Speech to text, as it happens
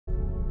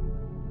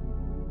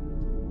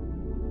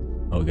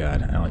Oh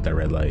god, I don't like that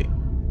red light.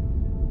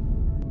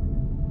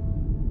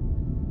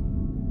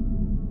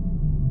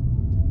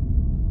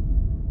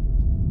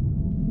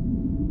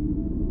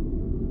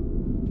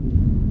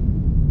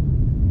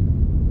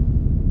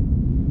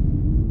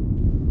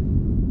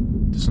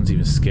 This one's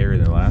even scarier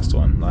than the last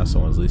one. The last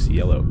one was at least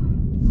yellow.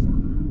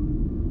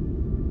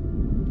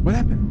 What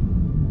happened?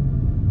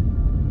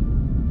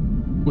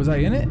 Was I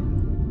in it?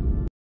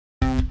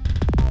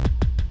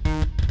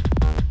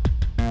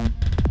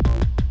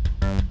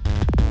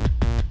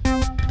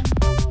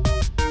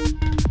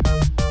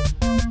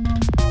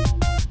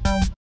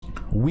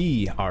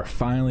 We are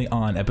finally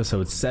on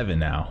episode 7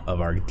 now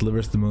of our Deliver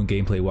Us the Moon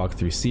gameplay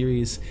walkthrough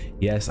series.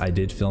 Yes, I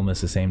did film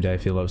this the same day I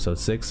filmed episode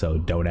 6, so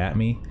don't at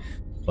me.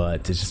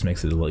 But it just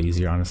makes it a little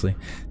easier, honestly.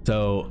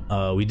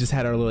 So we just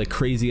had our little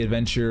crazy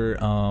adventure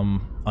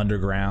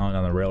underground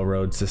on the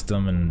railroad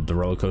system and the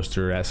roller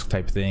coaster-esque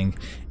type thing.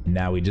 And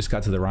now we just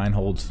got to the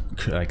Reinhold,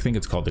 I think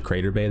it's called the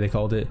Crater Bay, they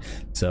called it.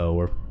 So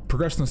we're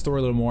progressing the story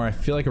a little more. I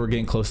feel like we're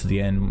getting close to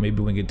the end.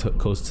 Maybe when we get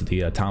close to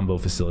the Tombow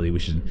facility,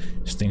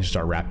 things should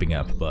start wrapping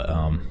up. But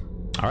all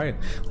right,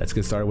 let's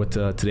get started with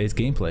today's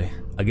gameplay.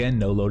 Again,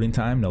 no loading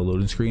time, no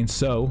loading screen.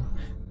 So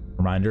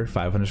reminder,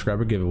 500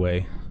 subscriber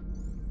giveaway.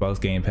 Xbox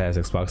Game Pass,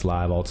 Xbox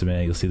Live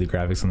Ultimate. You'll see the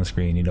graphics on the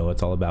screen. You know what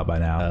it's all about by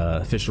now.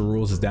 Official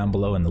rules is down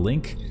below in the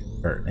link,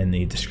 or in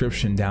the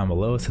description down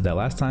below. I said that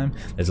last time.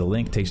 There's a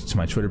link, takes you to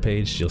my Twitter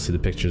page. You'll see the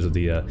pictures of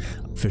the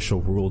official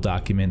rule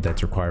document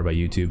that's required by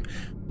YouTube.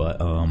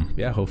 But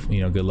yeah, hope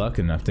good luck,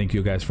 and thank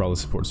you guys for all the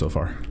support so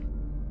far.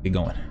 Get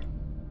going.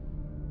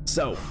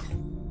 So,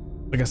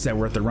 like I said,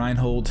 we're at the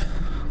Reinhold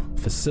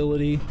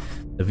facility,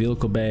 the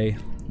vehicle bay.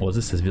 Well,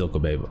 this says vehicle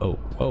bay. Oh,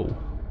 whoa.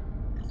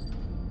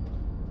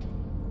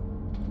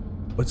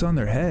 What's on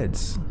their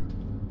heads?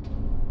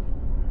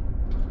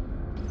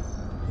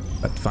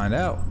 About to find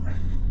out.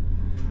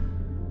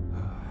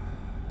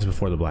 This is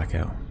before the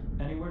blackout.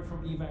 Any word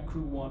from evac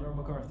crew 1 or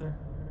MacArthur?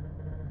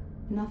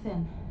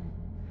 Nothing.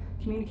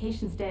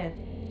 Communication's dead.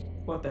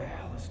 What the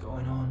hell is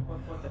going on?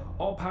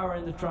 All power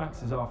in the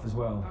tracks is off as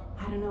well.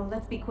 I don't know,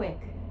 let's be quick.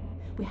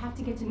 We have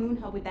to get to Moon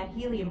Hub with that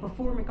helium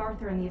before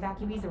MacArthur and the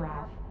evacuees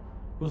arrive.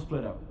 We'll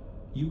split up.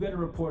 You get a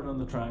report on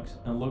the tracks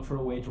and look for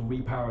a way to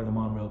repower the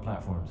monorail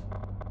platforms.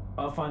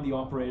 I'll find the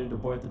operator to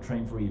board the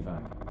train for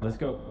evac. Let's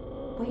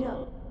go. Wait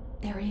up.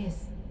 There he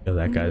is. Yo,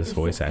 that guy's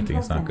voice acting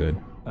is not good.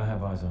 I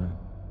have eyes on him.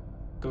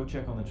 Go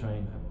check on the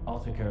train. I'll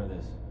take care of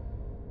this.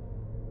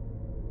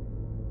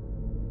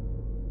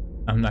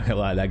 I'm not gonna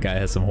lie, that guy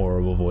has some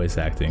horrible voice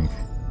acting.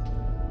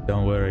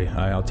 Don't worry,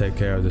 I'll take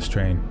care of this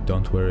train.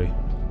 Don't worry.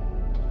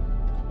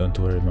 Don't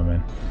worry, my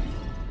man.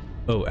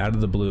 Oh, out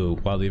of the blue.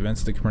 While the events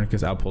of the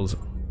Copernicus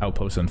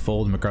outposts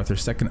unfold,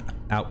 MacArthur's second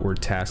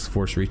outward task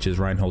force reaches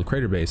Reinhold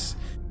Crater Base.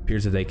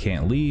 Appears that they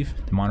can't leave.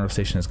 The monorail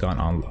station has gone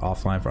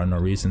offline for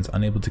unknown reasons.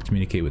 Unable to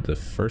communicate with the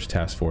first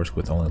task force,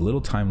 with only little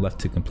time left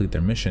to complete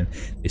their mission,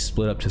 they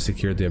split up to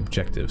secure the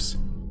objectives.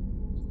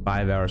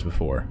 5 hours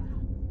before.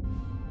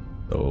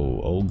 So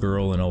old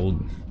girl and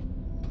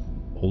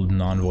old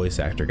non-voice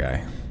actor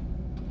guy.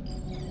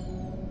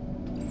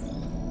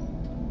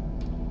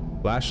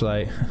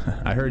 Flashlight.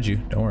 I heard you.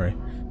 Don't worry.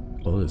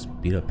 Oh, this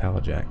beat up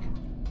pallet jack.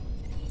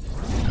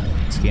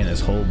 Scan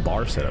this whole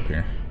bar setup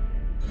here.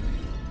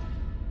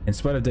 In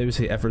spite of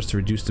WC efforts to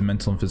reduce the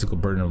mental and physical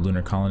burden of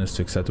lunar colonists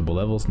to acceptable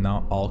levels,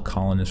 not all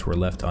colonists were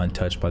left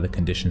untouched by the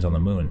conditions on the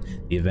moon.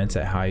 The events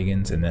at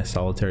Huygens and the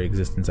solitary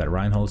existence at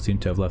Reinhold seem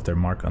to have left their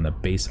mark on the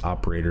base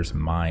operator's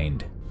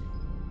mind.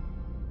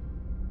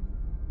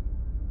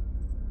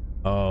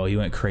 Oh, he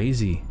went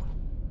crazy.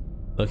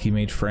 Look, he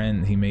made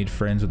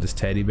friends with this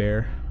teddy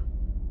bear.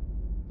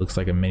 Looks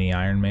like a mini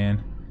Iron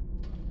Man.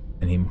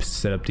 And he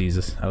set up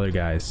these other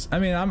guys. I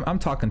mean, I'm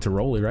talking to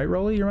Rolly, right,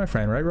 Rolly? You're my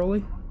friend, right,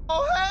 Rolly?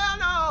 Oh, hell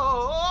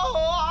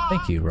no!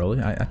 Thank you,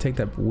 Rolly. I take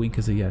that wink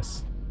as a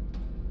yes.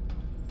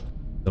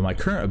 So my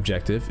current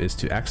objective is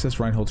to access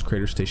Reinhold's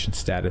crater station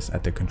status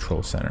at the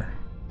control center.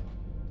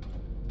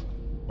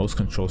 Most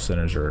control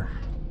centers are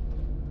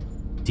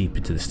deep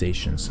into the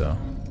station, so.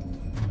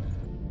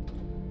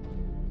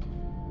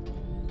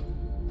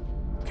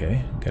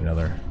 Okay, got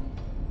another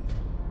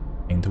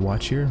thing to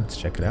watch here. Let's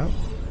check it out.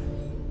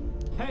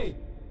 Hey!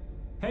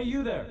 Hey,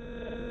 you there!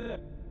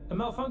 A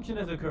malfunction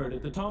has occurred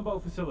at the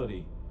Tombow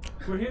facility.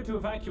 We're here to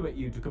evacuate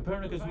you to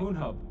Copernicus Moon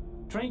Hub.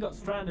 Train got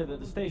stranded at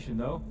the station,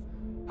 though.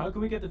 How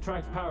can we get the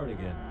tracks powered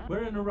again?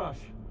 We're in a rush.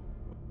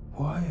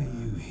 Why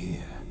are you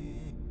here?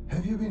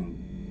 Have you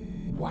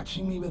been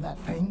watching me with that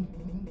thing?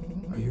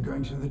 Are you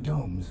going to the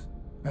domes?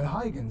 At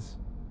Huygens?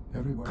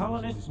 Everyone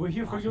Colonists, we're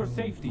here for your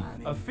safety.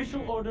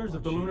 Official orders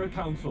of the Lunar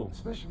Council.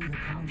 Especially the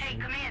council. Hey,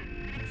 come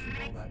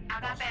in. I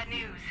got bad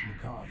news.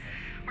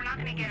 We're not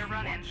gonna get a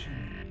run-in.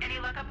 Any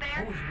luck up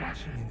there?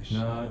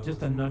 No,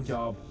 just a nut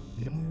job.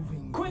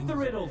 Quit the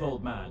riddles,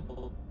 old man.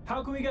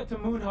 How can we get to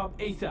Moon Hub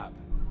ASAP?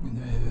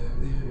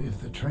 If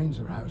the trains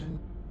are out,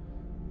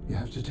 you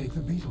have to take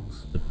the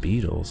Beetles. The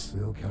Beetles?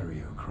 They'll carry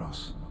you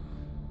across.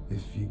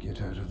 If you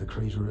get out of the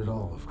crater at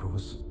all, of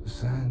course. The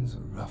sands are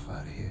rough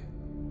out here.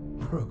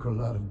 Broke a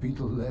lot of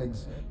beetle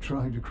legs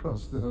trying to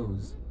cross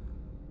those.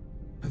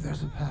 But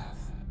there's a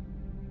path.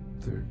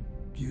 There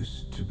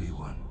used to be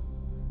one.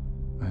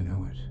 I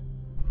know it.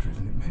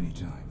 Driven it many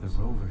times. The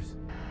rovers.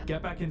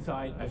 Get back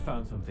inside. I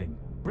found something.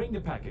 Bring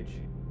the package.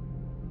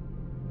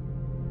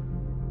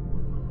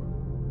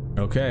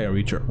 Okay, are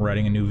we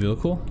riding a new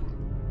vehicle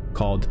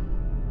called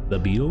the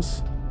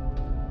Beatles?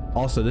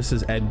 Also, this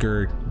is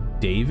Edgar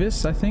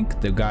Davis, I think,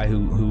 the guy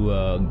who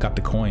got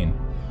the coin.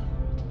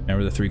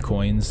 Remember the 3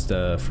 coins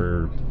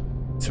for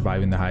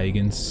surviving the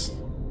Huygens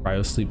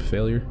cryosleep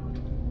failure?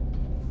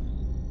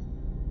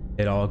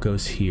 It all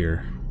goes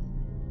here.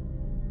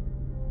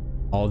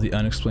 All the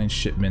unexplained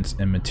shipments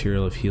and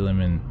material of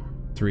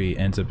helium-3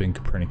 ends up in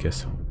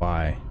Copernicus.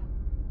 Why?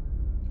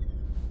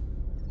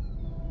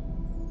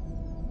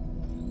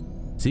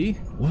 See?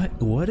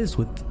 What is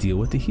with the deal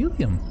with the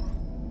helium?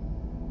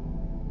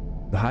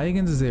 The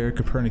Huygens is there,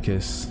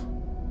 Copernicus.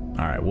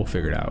 Alright, we'll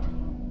figure it out.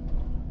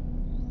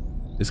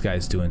 This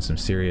guy's doing some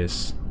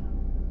serious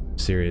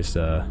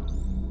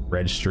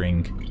red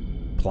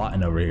string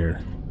plotting over here.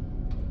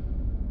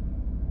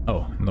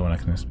 Oh, another one I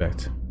can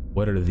expect.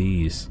 What are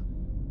these?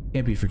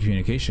 Can't be for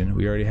communication.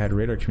 We already had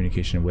radar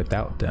communication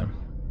without them.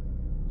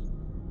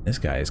 This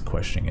guy is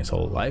questioning his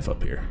whole life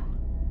up here.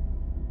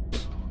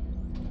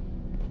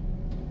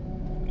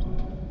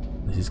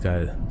 He's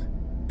got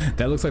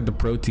that looks like the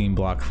protein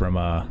block from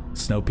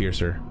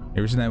Snowpiercer. You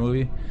ever seen that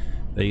movie?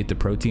 They eat the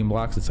protein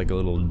blocks. It's like a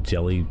little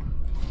jelly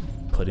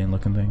pudding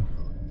looking thing.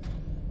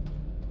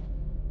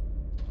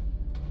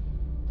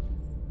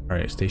 All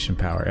right, station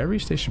power. Every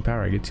station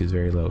power I get to is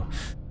very low.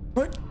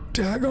 What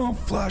daggone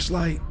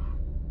flashlight?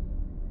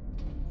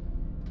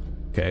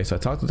 Okay, so I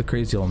talked to the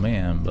crazy old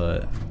man,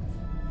 but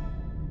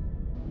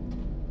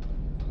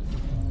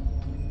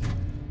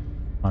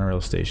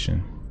monorail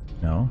station.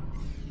 No.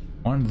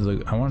 I wanted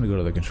to go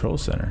to the control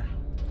center.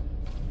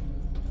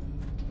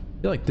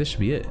 I feel like this should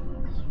be it.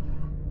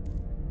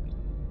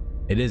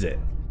 It is it.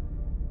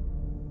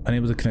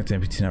 Unable to connect to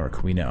MPT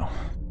network, we know.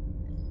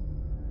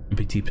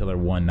 MPT pillar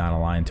 1 not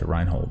aligned to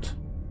Reinhold.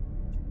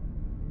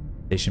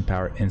 Station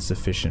power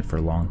insufficient for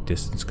long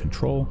distance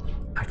control.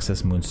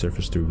 Access moon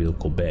surface through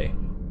vehicle bay.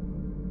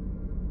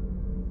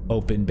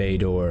 Open bay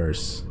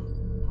doors.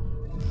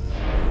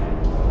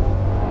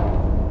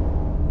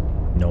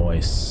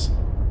 Noise.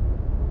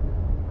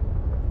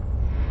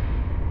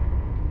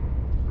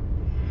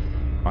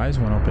 Why is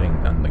one opening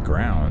on the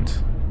ground?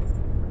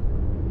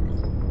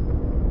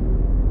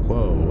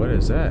 Whoa, what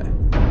is that?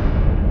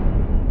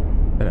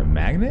 Is that a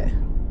magnet?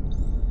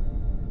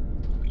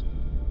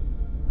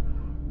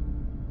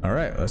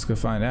 Alright, let's go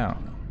find out.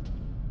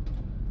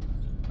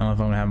 I don't know if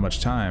I'm gonna have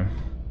much time.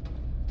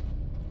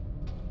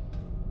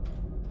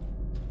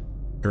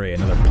 Great,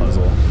 another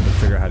puzzle to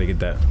figure out how to get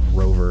that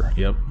rover.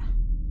 Yep.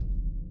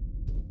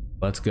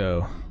 Let's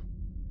go.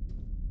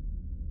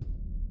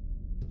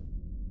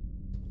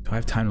 Do I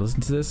have time to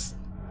listen to this?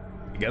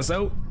 I guess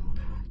so.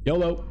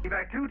 YOLO.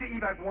 Evac 2 to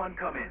Evac 1,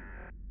 come in.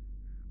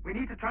 We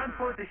need to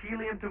transport the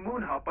helium to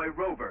Moon Hub by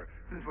rover,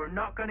 since we're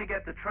not going to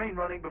get the train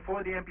running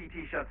before the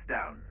MPT shuts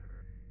down.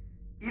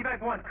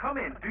 Evac 1, come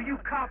in. Do you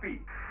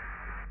copy?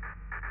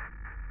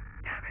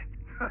 Damn it.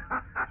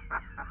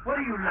 What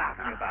are you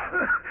laughing about?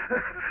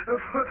 For the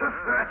first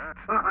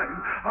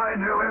time, I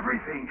know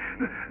everything.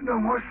 No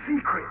more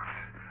secrets.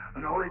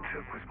 And all it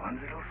took was one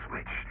little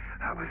switch.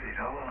 That was it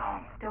all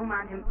along. Don't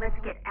mind him. Let's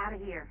get out of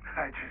here.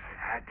 I just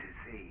had to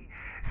see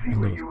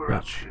what you were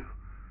up to.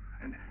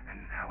 And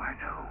now I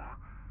know.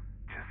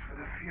 Just for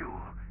the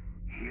fuel,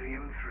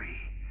 helium-3.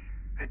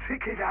 A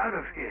ticket out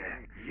of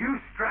here. You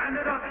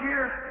stranded us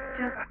here?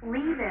 Just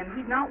leave him.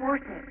 He's not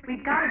worth it.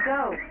 We've got to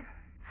go.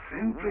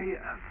 Simply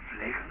a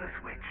flick of the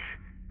switch.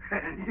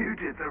 And you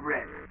did the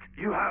rest.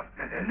 You have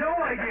no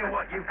idea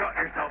what you've got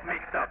yourself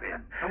mixed up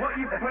in, and what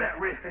you've put at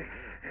risk.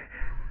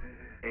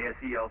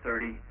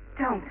 ASEL-30.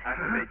 Don't.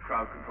 Activate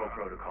crowd control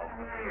protocol.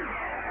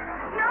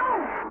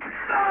 No!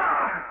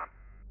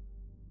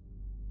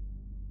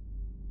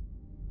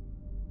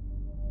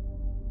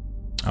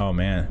 Oh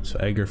man, so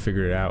Edgar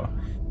figured it out.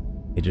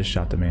 He just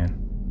shot the man.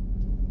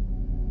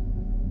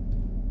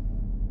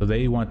 So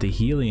they want the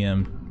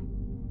helium.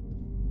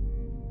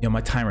 You know,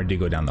 my timer did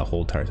go down the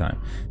whole entire time.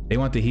 They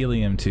want the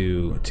helium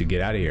to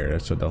get out of here.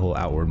 That's what the whole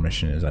outward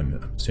mission is, I'm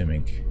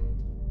assuming.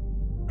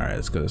 All right,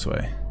 let's go this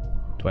way.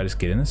 Do I just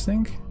get in this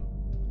thing?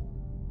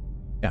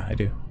 Yeah, I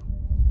do.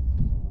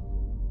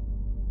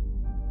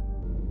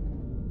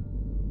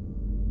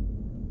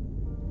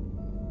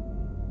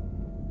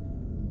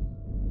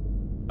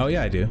 Oh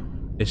yeah, I do.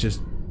 It's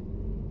just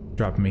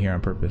dropping me here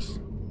on purpose.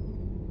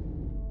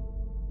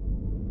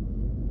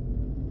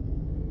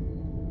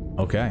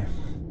 Okay.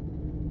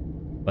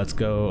 Let's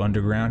go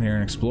underground here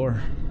and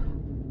explore.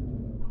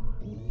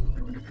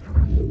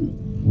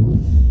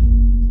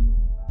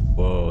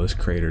 Whoa, this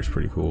crater is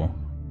pretty cool.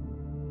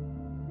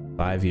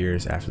 5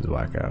 years after the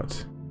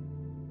blackout.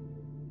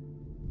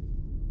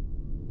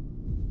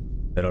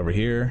 Head over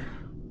here.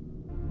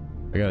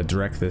 I gotta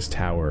direct this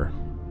tower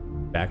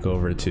back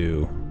over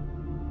to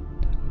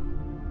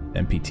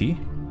MPT.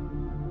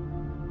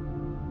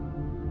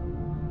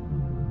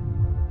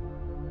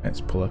 Let's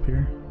pull up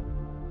here.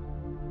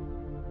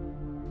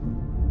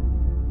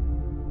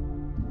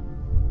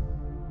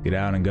 Get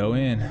out and go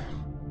in.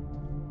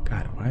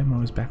 God, why am I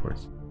always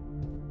backwards?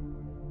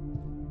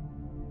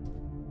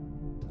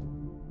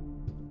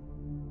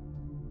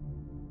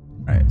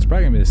 Alright, it's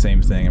probably gonna be the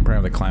same thing. I'm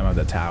probably gonna have to climb up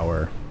the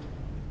tower.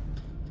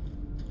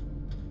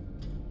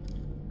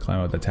 Climb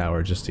up the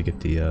tower just to get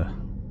the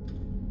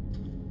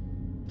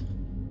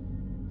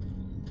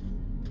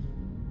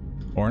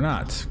or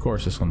not. Of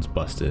course this one's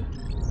busted.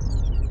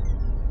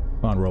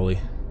 Come on, Rolly.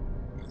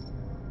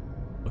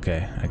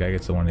 Okay, I gotta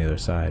get to the one on the other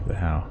side, but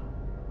how?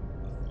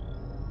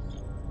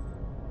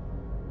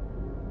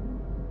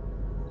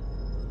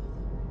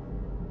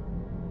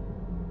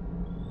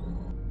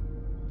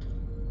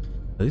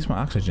 At least my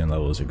oxygen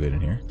levels are good in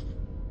here.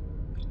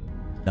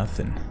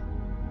 Nothing.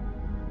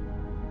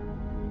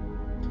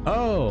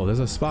 Oh, there's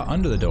a spot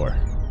under the door.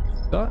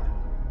 Thought?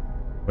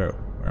 Where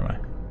am I?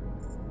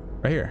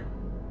 Right here.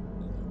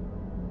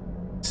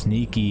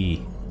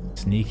 Sneaky.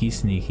 Sneaky,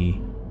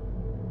 sneaky.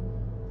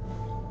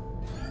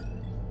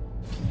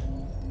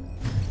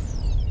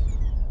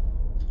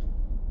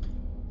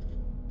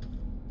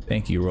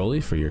 Thank you,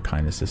 Rolly, for your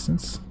kind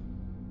assistance.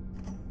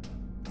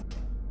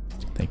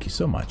 Thank you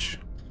so much.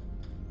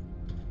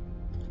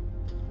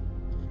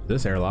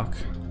 This airlock.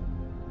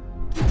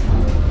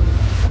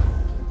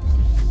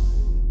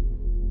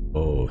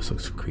 Oh, this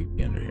looks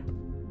creepy under here.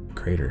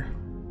 Crater.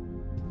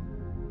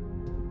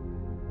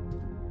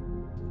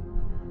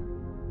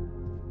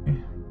 Okay.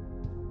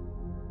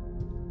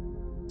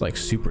 It's like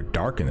super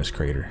dark in this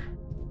crater.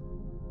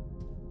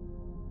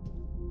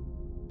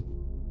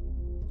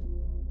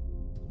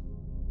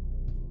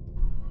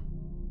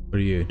 What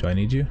are you? Do I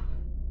need you?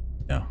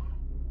 No.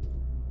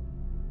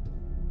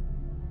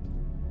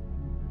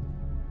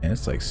 And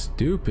it's like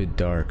stupid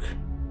dark.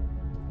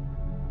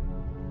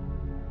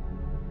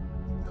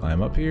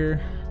 Climb up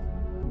here.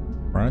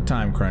 We're on a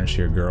time crunch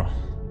here, girl.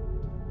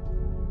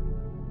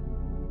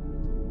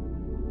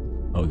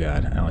 Oh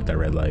god, I don't like that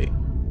red light.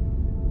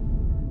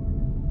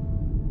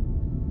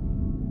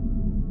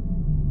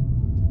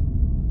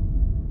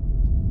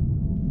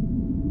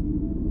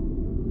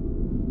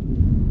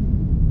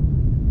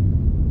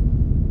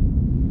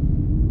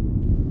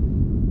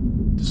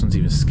 This one's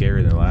even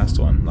scarier than the last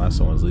one. The last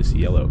one was at least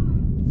yellow.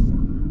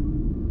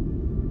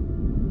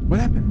 What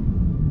happened?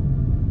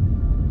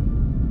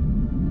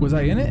 Was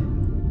I in it?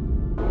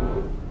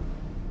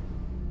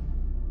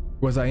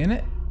 Was I in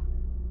it?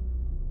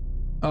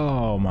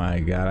 Oh my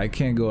god, I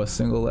can't go a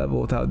single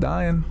level without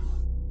dying.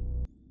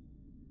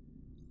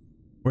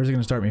 Where's it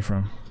gonna start me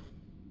from?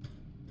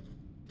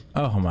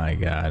 Oh my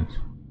god.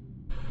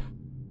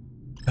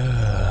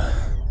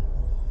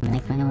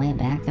 Make my way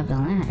back up the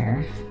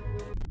ladder.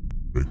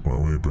 Make my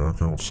way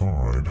back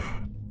outside.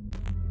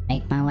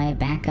 Make my way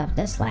back up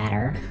this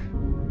ladder.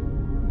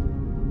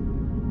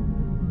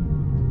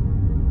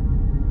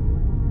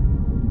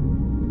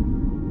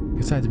 I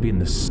guess I have to be in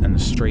the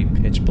straight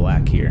pitch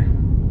black here.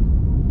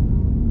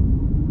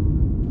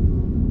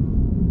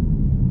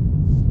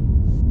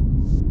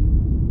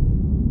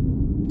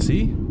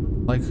 See?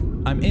 Like,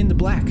 I'm in the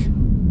black.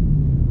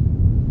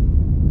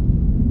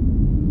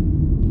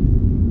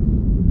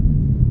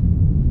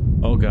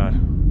 Oh god.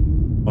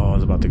 Oh, I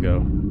was about to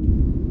go.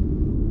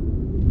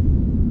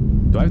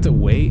 Do I have to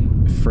wait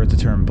for it to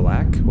turn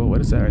black? Whoa,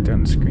 what is that right there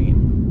on the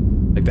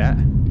screen? Like that?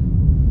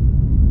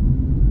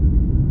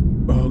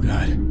 Oh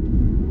god.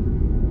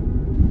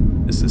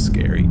 This is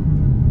scary.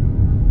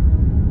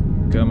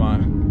 Come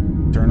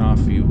on. Turn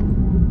off you.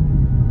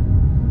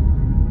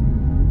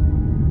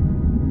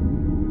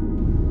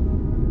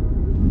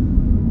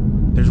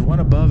 There's one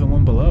above and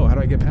one below. How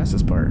do I get past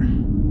this part?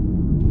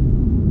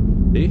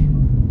 See?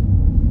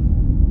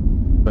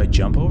 Do I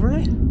jump over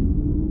it? Here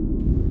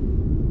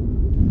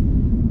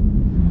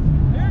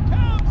it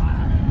comes!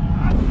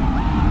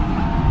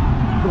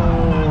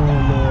 Oh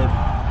lord.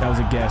 That was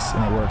a guess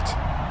and it worked.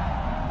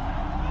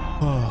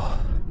 Oh.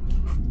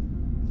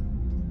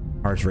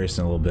 Heart's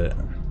racing a little bit.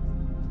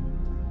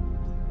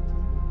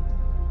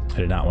 I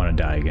did not want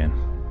to die again.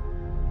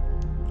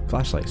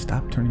 Flashlight,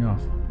 stop turning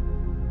off.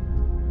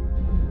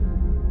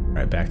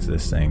 Right, back to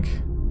this thing.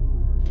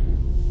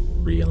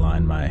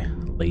 Realign my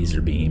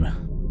laser beam.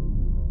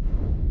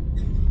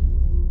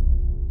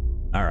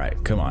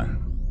 Alright, come on.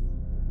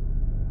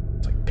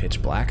 It's like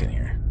pitch black in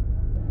here.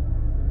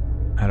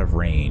 Out of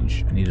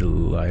range. I need to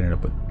line it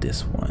up with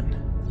this one.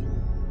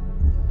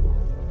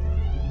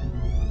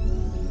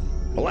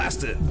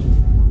 Blast it!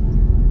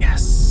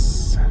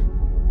 Yes!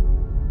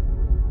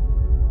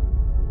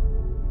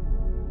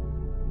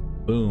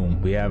 Boom,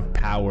 we have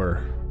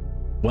power.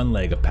 One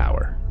leg of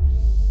power.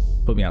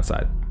 Put me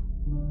outside.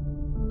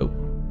 Oh.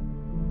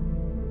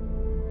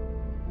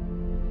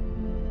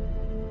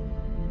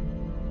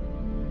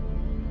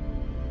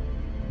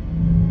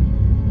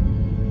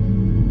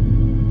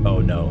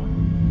 Oh no.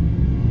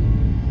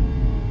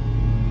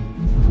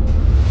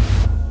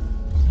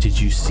 Did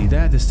you see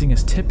that? This thing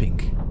is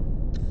tipping.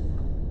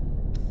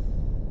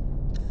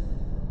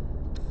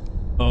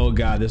 Oh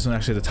god, this one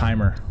actually has a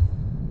timer.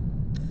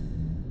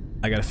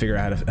 I gotta figure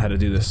out how to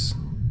do this.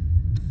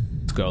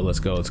 Let's go, let's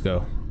go, let's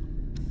go.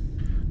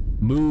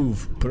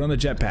 Move. Put on the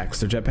jetpacks.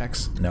 They're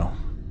jetpacks? No.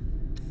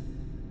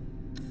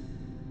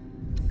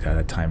 God,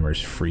 that timer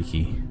is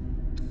freaky.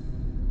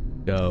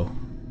 Go.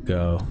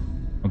 Go.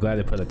 I'm glad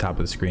they put it at the top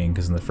of the screen,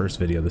 because in the first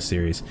video of the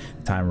series,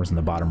 the timer was in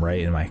the bottom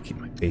right and my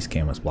base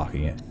cam was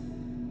blocking it.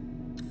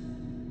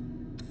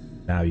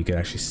 Now you can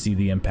actually see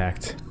the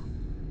impact.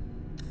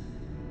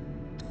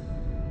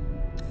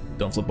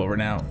 Don't flip over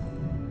now.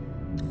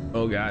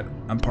 Oh god,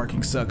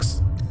 parking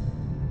sucks.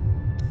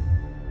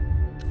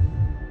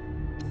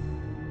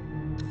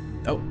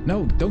 Oh,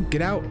 no, don't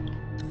get out.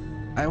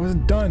 I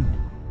wasn't done.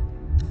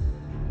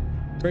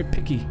 Very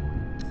picky.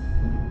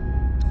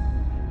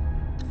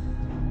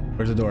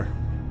 Where's the door?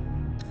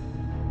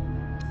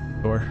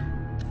 Door.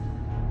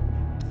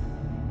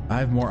 I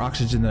have more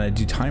oxygen than I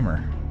do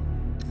timer.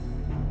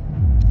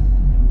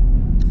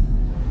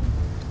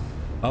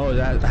 Oh,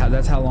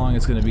 that's how long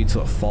it's gonna be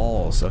till it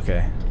falls.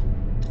 Okay.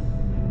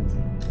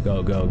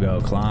 Go, go, go.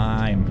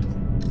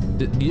 Climb.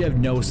 You have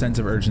no sense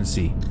of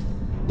urgency.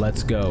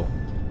 Let's go.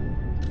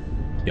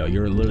 Yo,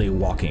 you're literally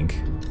walking.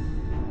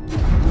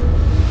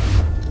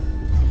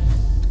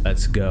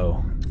 Let's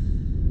go.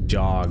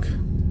 Jog.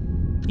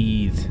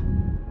 Breathe.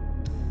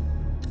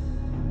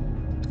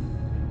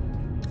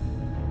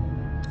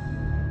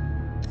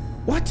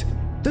 What?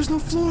 There's no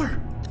floor.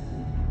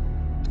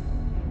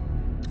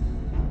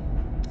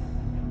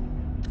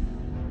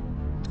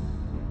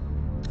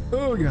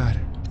 Oh god.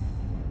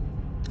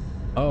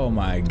 Oh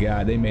my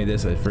god, they made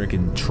this a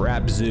freaking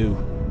trap zoo.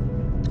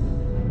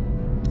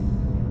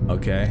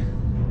 Okay.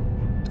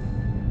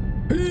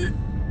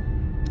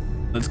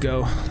 Let's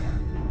go.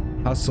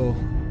 Hustle.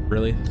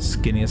 Really?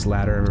 Skinniest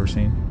ladder I've ever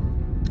seen.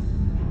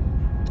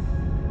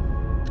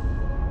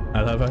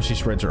 I love how she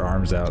spreads her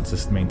arms out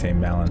just to maintain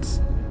balance.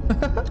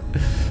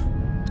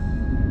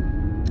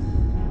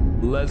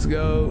 Let's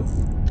go.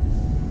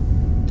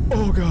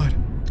 Oh god.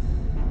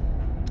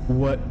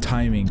 What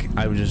timing.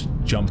 I was just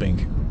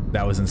jumping.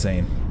 That was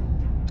insane.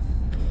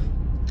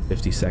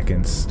 50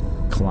 seconds.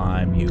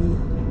 Climb, you.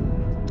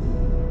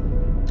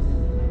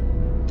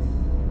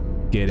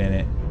 Get in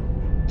it.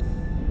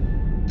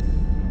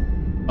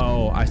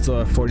 Oh, I still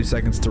have 40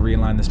 seconds to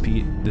realign this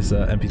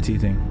MPT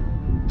thing.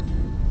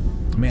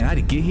 Man, I had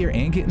to get here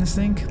and get in this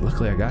thing?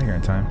 Luckily I got here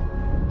in time.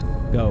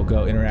 Go,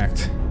 go,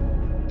 interact.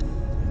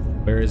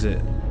 Where is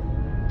it?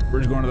 We're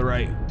just going to the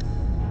right.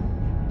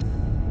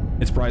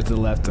 It's probably to the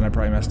left and I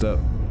probably messed up.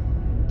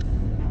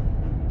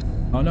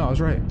 Oh no, I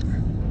was right.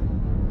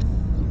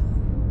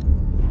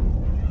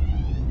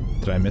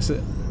 Did I miss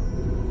it?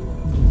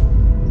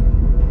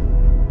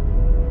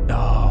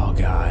 Oh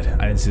god,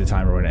 I didn't see the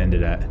timer when it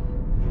ended at.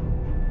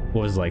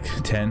 What was it, like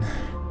 10?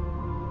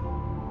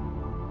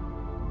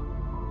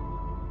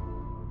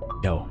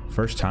 Yo,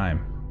 first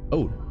time.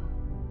 Oh,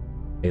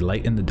 a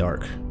light in the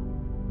dark.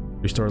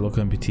 Restore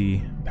local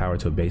MPT power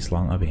to a base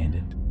long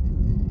abandoned.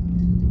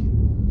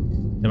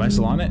 Am I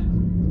still on it?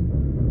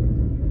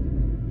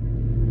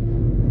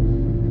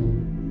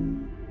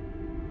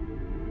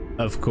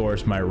 Of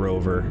course, my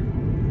rover.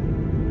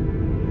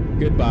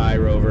 Goodbye,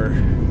 rover.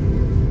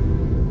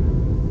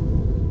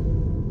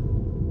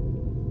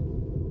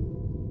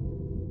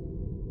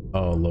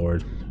 Oh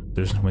lord,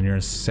 there's when you're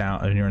in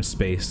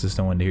space, there's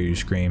no one to hear you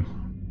scream.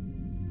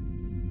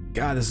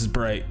 God, this is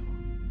bright.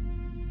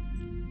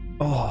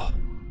 Oh,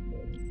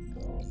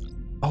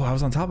 I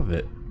was on top of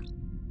it.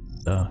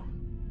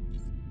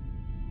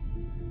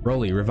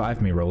 Rolly,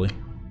 revive me, Rolly.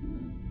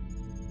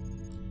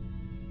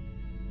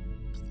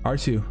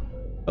 R2,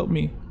 help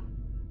me.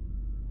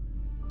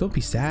 Don't be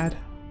sad.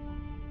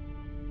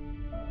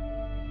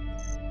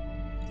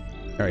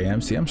 There I am.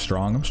 See, I'm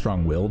strong. I'm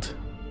strong-willed.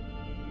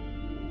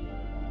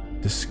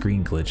 This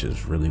screen glitch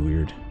is really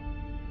weird.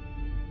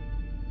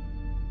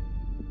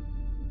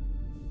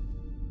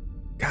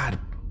 God,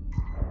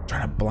 I'm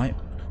trying to blind.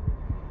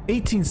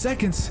 18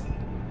 seconds.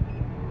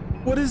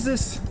 What is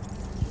this?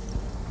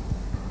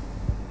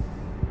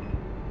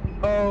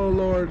 Oh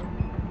Lord.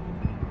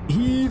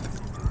 Heave.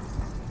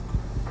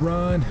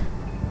 Run.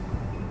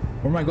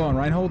 Where am I going?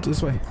 Reinhold?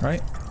 This way,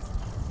 right?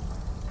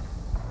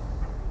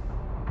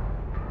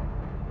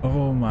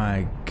 Oh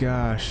my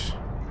gosh.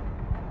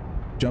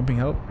 Jumping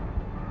help?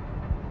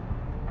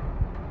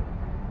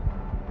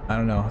 I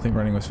don't know. I think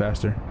running was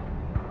faster.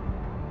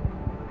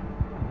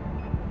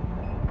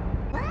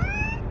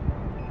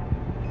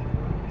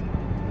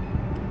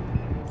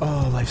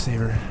 Oh,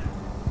 lifesaver.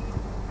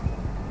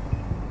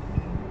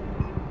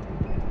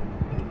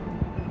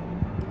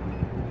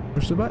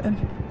 Push the button.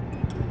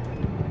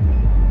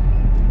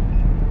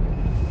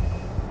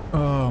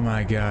 Oh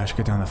my gosh,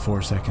 get down to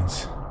 4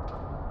 seconds.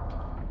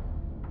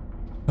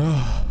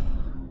 Oh.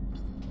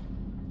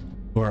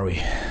 Where are we?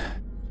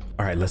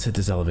 All right, let's hit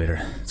this elevator.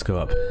 Let's go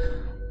up.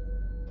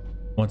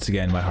 Once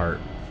again, my heart's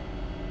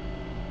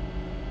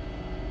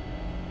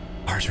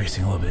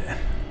racing a little bit.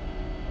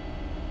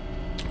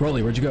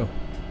 Rolly, where'd you go?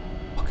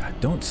 Oh god,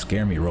 don't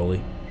scare me,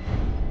 Rolly.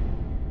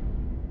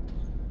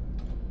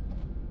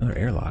 Another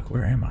airlock.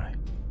 Where am I?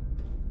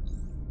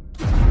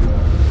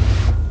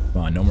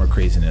 on, no more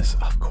craziness.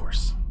 Of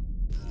course.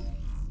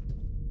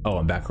 Oh,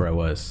 I'm back where I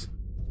was.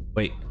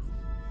 Wait.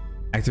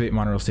 Activate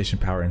monorail station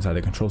power inside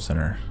the control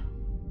center.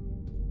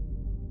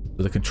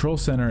 So the control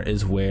center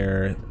is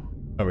where...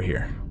 Over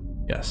here.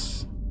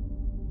 Yes.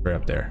 Right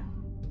up there.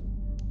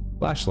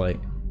 Flashlight.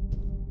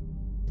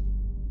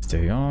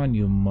 Stay on,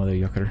 you mother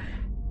yucker.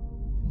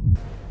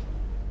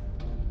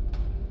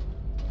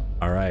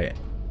 Alright.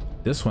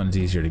 This one's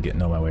easier to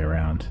know my way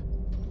around.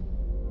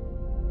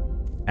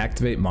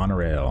 Activate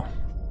monorail.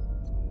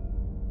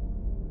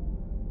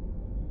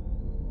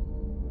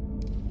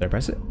 Did I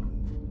press it?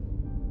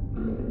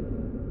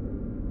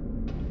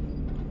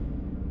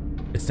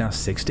 It's now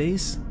 6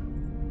 days?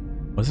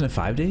 Wasn't it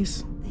 5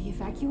 days? They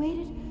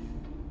evacuated?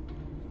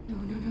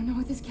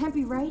 No, this can't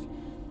be right.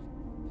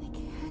 They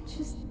can't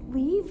just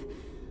leave.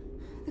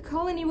 The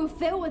colony will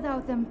fail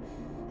without them.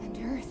 And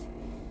Earth.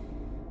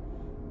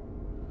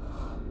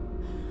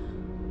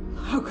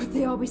 How could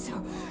they all be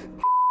so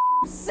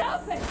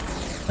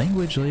selfish?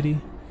 Language, lady.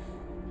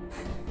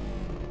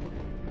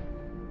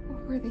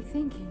 What were they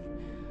thinking?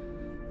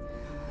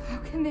 How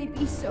can they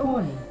be so...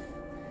 Warning.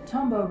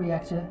 Tombow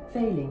reactor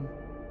failing.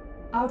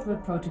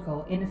 Outward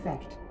protocol in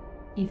effect.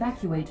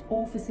 Evacuate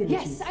all facilities.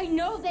 Yes, I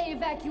know they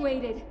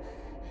evacuated.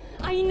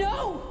 I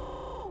know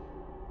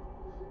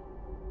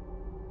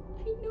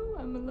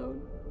I'm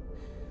alone.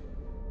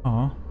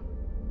 Aw.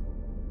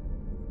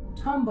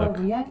 Tombow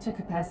reactor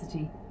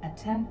capacity at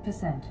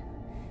 10%.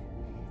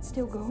 It's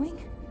still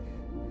going?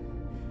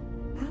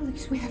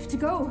 Alex, we have to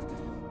go.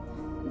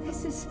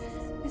 This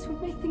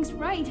would make things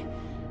right.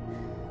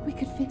 We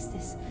could fix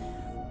this.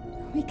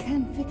 We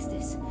can fix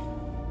this.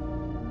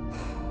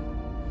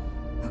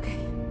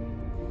 Okay.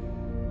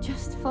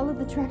 Just follow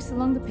the tracks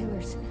along the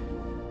pillars.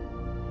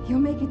 You'll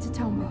make it to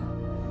Tombow.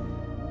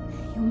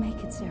 You'll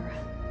make it, Sarah.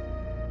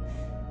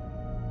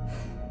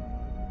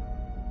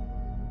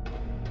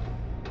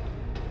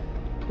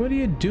 What are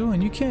you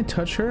doing? You can't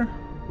touch her.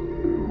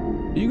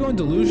 Are you going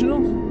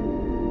delusional?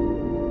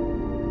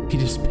 He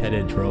just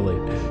petted Rolly.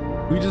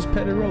 We just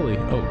petted Rolly.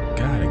 Oh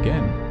God,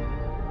 again.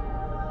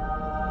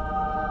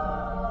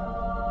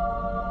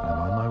 I'm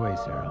on my way,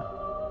 Sarah.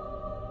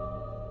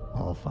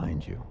 I'll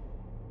find you.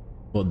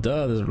 Well,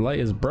 duh, this light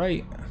is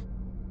bright.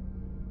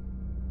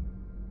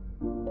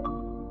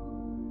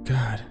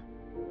 God.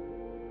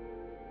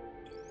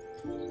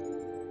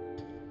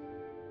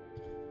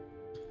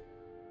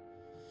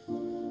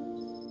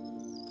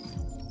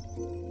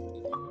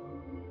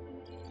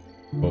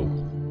 Whoa.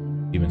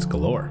 Demons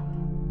galore.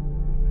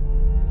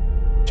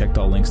 Checked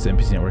all links to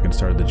NPC Network and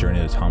started the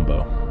journey to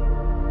Tombow.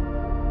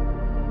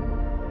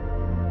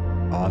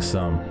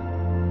 Awesome.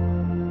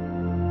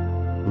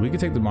 We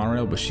could take the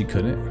monorail, but she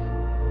couldn't.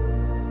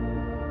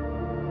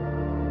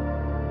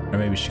 Or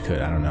maybe she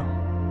could, I don't know.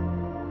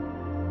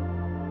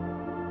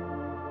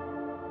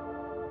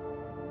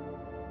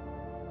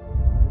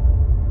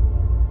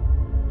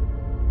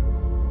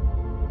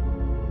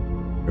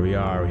 Here we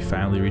are, we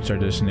finally reached our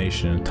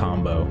destination,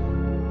 Tombow.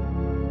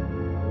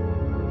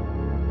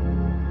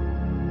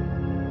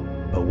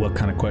 But what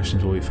kind of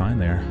questions will we find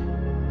there?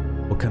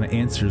 What kind of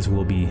answers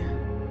will be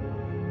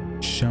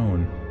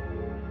shown?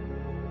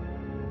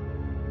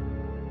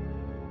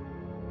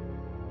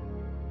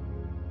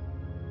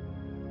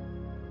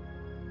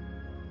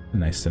 A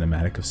nice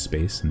cinematic of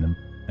space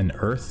and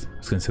Earth. I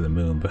was gonna say the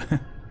moon, but here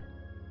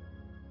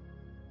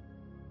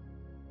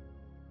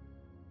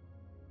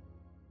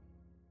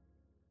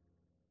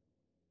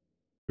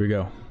we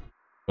go.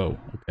 Whoa,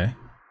 okay.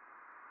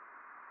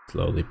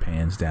 Slowly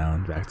pans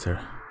down back to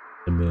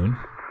the moon.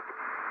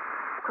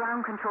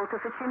 Ground control to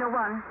Ficino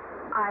 1.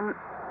 I'm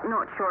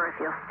not sure if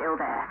you're still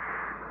there.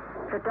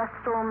 The dust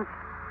storms,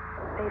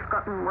 they've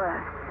gotten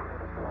worse.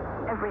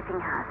 Everything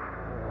has.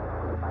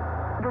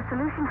 The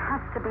solution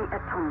has to be at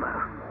Tombow.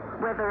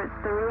 Whether it's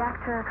the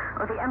reactor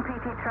or the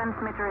MPT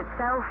transmitter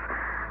itself,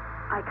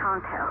 I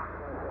can't tell.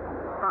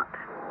 But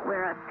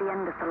we're at the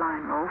end of the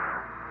line, Rolf.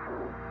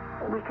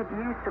 We could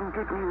use some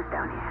good news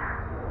down here.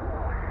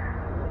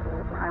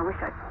 I wish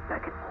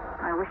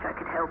I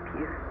could help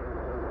you.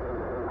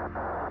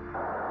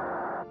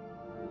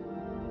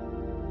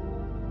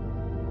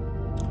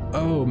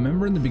 Oh,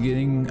 remember in the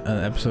beginning,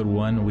 episode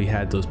 1, we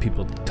had those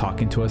people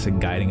talking to us and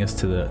guiding us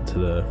to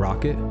the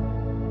rocket?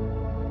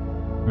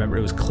 Remember,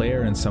 it was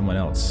Claire and someone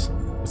else.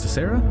 Was it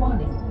Sarah?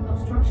 Warning.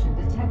 Obstruction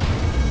detected.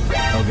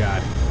 Oh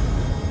God.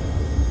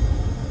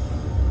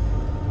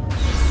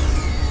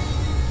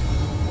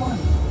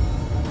 Warning.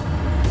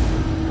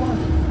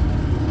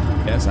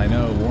 Yes, I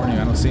know. Warning,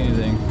 I don't see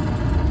anything.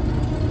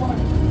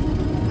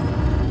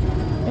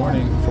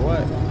 Warning, for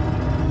what?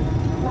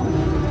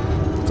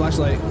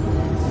 Flashlight.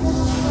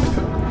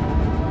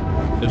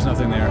 There's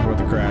nothing there. We're at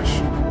the crash.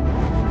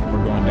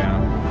 We're going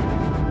down.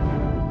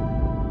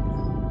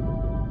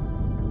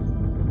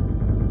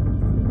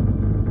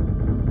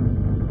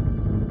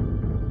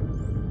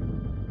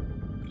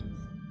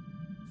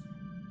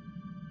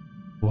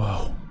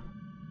 Whoa.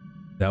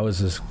 That was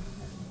just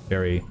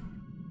very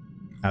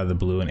out of the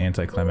blue and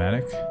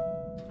anticlimactic.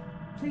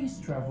 Please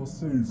travel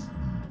safe.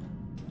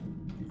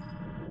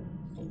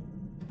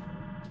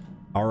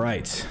 All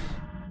right.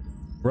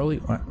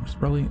 Rolly,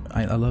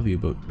 I love you,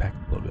 but back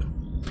a little bit.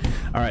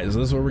 All right, so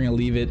this is where we're gonna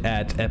leave it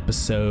at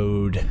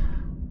episode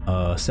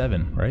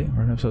 7, right?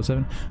 We're in episode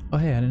 7. Oh,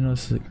 hey, I didn't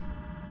notice the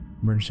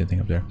emergency thing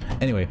up there.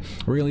 Anyway,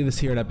 we're gonna leave this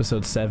here at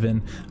episode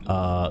 7.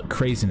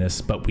 Craziness,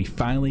 but we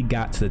finally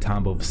got to the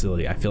Tombow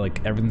facility. I feel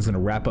like everything's gonna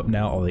wrap up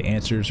now. All the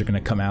answers are gonna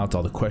come out,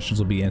 all the questions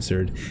will be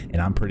answered, and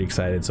I'm pretty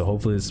excited. So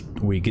hopefully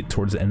we get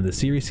towards the end of the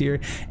series here.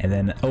 And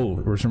then, oh,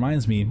 which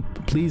reminds me,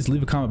 please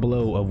leave a comment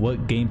below of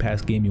what Game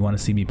Pass game you want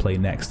to see me play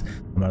next.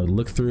 I'm gonna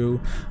look through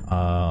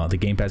the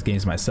Game Pass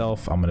games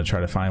myself. I'm gonna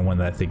try to find one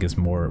that I think is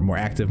more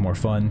active, more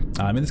fun.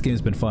 I mean, this game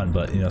has been fun,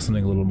 but you know,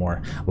 something a little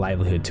more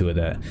livelihood to it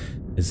that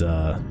is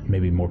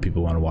maybe more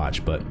people want to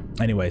watch. But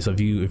anyway, so if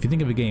you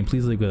think of a game,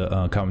 please leave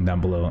a comment down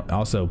below.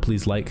 Also,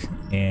 please like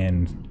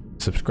and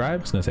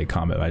subscribe. I was gonna say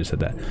comment, but I just said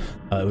that.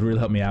 It would really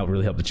help me out,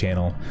 really help the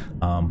channel.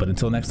 But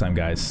until next time,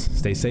 guys,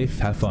 stay safe,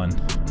 have fun,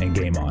 and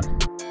game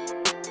on.